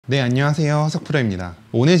네, 안녕하세요. 허석프로입니다.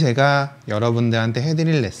 오늘 제가 여러분들한테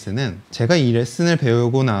해드릴 레슨은 제가 이 레슨을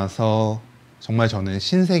배우고 나서 정말 저는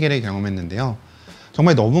신세계를 경험했는데요.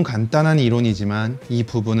 정말 너무 간단한 이론이지만 이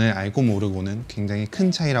부분을 알고 모르고는 굉장히 큰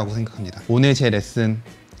차이라고 생각합니다. 오늘 제 레슨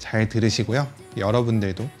잘 들으시고요.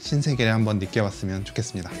 여러분들도 신세계를 한번 느껴봤으면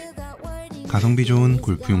좋겠습니다. 가성비 좋은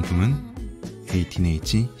골프용품은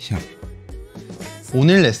에이틴에이치 샵.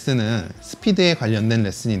 오늘 레슨은 스피드에 관련된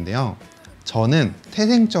레슨인데요. 저는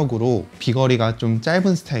태생적으로 비거리가 좀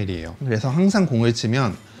짧은 스타일이에요. 그래서 항상 공을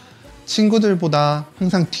치면 친구들보다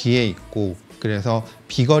항상 뒤에 있고, 그래서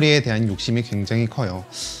비거리에 대한 욕심이 굉장히 커요.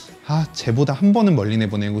 쟤보다 한 번은 멀리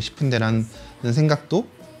내보내고 싶은데 라는 생각도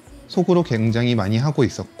속으로 굉장히 많이 하고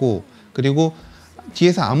있었고, 그리고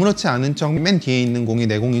뒤에서 아무렇지 않은 척 맨 뒤에 있는 공이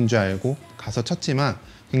내 공인 줄 알고 가서 쳤지만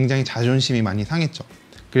굉장히 자존심이 많이 상했죠.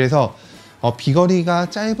 그래서 비거리가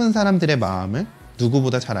짧은 사람들의 마음을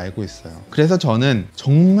누구보다 잘 알고 있어요. 그래서 저는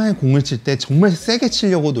정말 공을 칠 때 정말 세게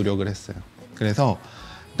치려고 노력을 했어요. 그래서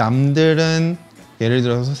남들은 예를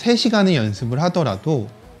들어서 3시간을 연습을 하더라도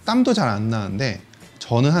땀도 잘 안 나는데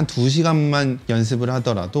저는 한 2시간만 연습을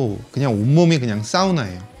하더라도 그냥 온몸이 그냥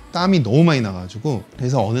사우나예요. 땀이 너무 많이 나가지고.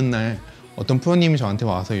 그래서 어느 날 어떤 프로님이 저한테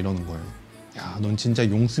와서 이러는 거예요. 야, 넌 진짜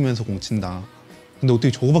용 쓰면서 공 친다. 근데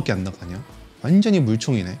어떻게 저거밖에 안 나가냐? 완전히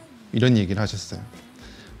물총이네. 이런 얘기를 하셨어요.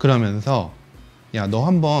 그러면서 야, 너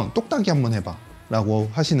한번 똑딱이 한번 해봐 라고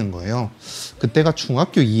하시는 거예요. 그때가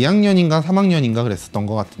중학교 2학년인가 3학년인가 그랬었던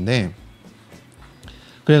것 같은데,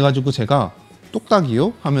 그래가지고 제가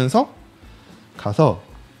똑딱이요? 하면서 가서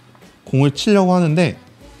공을 치려고 하는데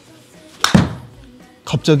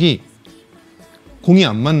갑자기 공이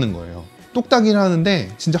안 맞는 거예요. 똑딱이를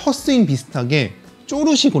하는데 진짜 헛스윙 비슷하게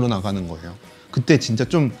쪼르식으로 나가는 거예요. 그때 진짜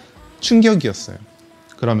좀 충격이었어요.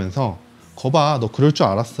 그러면서 거봐, 너 그럴 줄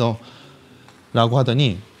알았어 라고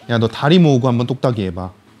하더니, 야, 너 다리 모으고 한번 똑딱이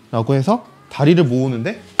해봐 라고 해서 다리를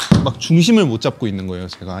모으는데 막 중심을 못 잡고 있는 거예요,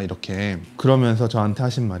 제가 이렇게. 그러면서 저한테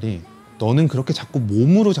하신 말이, 너는 그렇게 자꾸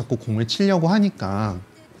몸으로 자꾸 공을 치려고 하니까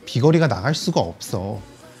비거리가 나갈 수가 없어.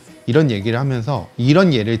 이런 얘기를 하면서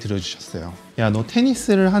이런 예를 들어주셨어요. 야, 너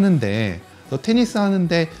테니스를 하는데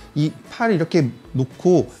이 팔 이렇게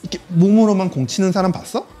놓고 이렇게 몸으로만 공 치는 사람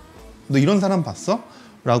봤어? 너 이런 사람 봤어?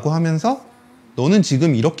 라고 하면서 너는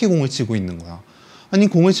지금 이렇게 공을 치고 있는 거야. 아니,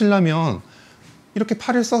 공을 치려면 이렇게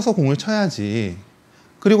팔을 써서 공을 쳐야지.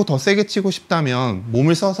 그리고 더 세게 치고 싶다면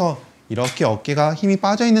몸을 써서 이렇게 어깨가 힘이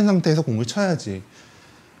빠져 있는 상태에서 공을 쳐야지.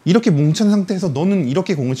 이렇게 뭉친 상태에서 너는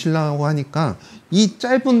이렇게 공을 치려고 하니까 이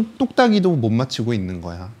짧은 똑딱이도 못 맞추고 있는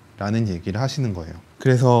거야 라는 얘기를 하시는 거예요.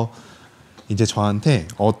 그래서 이제 저한테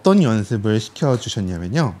어떤 연습을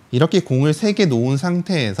시켜주셨냐면요, 이렇게 공을 3개 놓은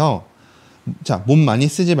상태에서, 자, 몸 많이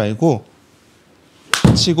쓰지 말고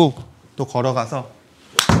치고 또 걸어가서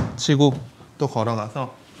치고 또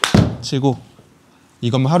걸어가서 치고,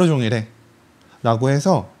 이것만 하루 종일 해 라고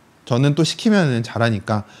해서 저는 또 시키면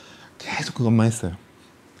잘하니까 계속 그것만 했어요.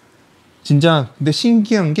 진짜 근데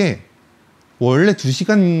신기한 게, 원래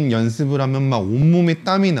 2시간 연습을 하면 막 온몸에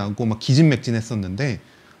땀이 나고 막 기진맥진했었는데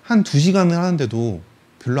한 2시간을 하는데도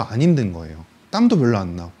별로 안 힘든 거예요. 땀도 별로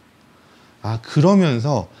안 나고.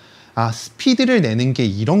 그러면서 스피드를 내는 게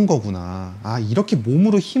이런 거구나. 이렇게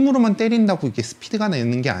몸으로 힘으로만 때린다고 이게 스피드가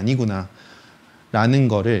내는 게 아니구나 라는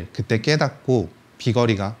거를 그때 깨닫고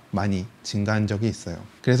비거리가 많이 증가한 적이 있어요.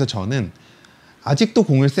 그래서 저는 아직도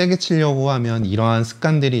공을 세게 치려고 하면 이러한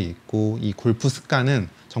습관들이 있고, 이 골프 습관은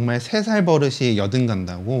정말 3살 버릇이 여든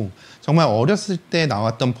간다고, 정말 어렸을 때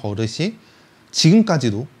나왔던 버릇이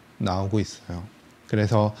지금까지도 나오고 있어요.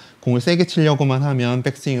 그래서 공을 세게 치려고만 하면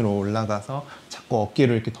백스윙으로 올라가서 자꾸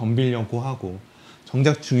어깨를 이렇게 덤비려고 하고,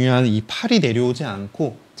 정작 중요한 이 팔이 내려오지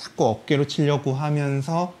않고 자꾸 어깨로 치려고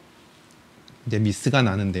하면서 이제 미스가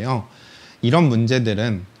나는데요. 이런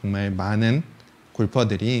문제들은 정말 많은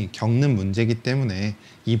골퍼들이 겪는 문제이기 때문에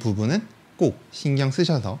이 부분은 꼭 신경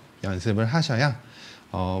쓰셔서 연습을 하셔야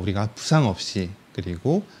우리가 부상 없이,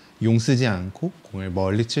 그리고 용 쓰지 않고 공을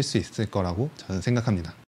멀리 칠 수 있을 거라고 저는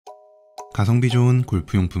생각합니다. 가성비 좋은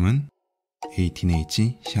골프용품은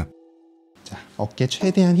에이틴에이치 샵. 자, 어깨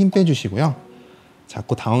최대한 힘 빼주시고요.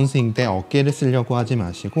 자꾸 다운스윙 때 어깨를 쓰려고 하지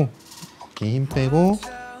마시고 어깨에 힘 빼고,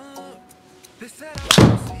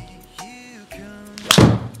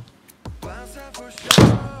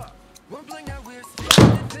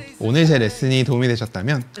 오늘 제 레슨이 도움이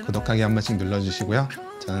되셨다면 구독하기 한 번씩 눌러주시고요.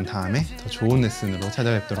 저는 다음에 더 좋은 레슨으로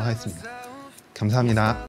찾아뵙도록 하겠습니다. 감사합니다.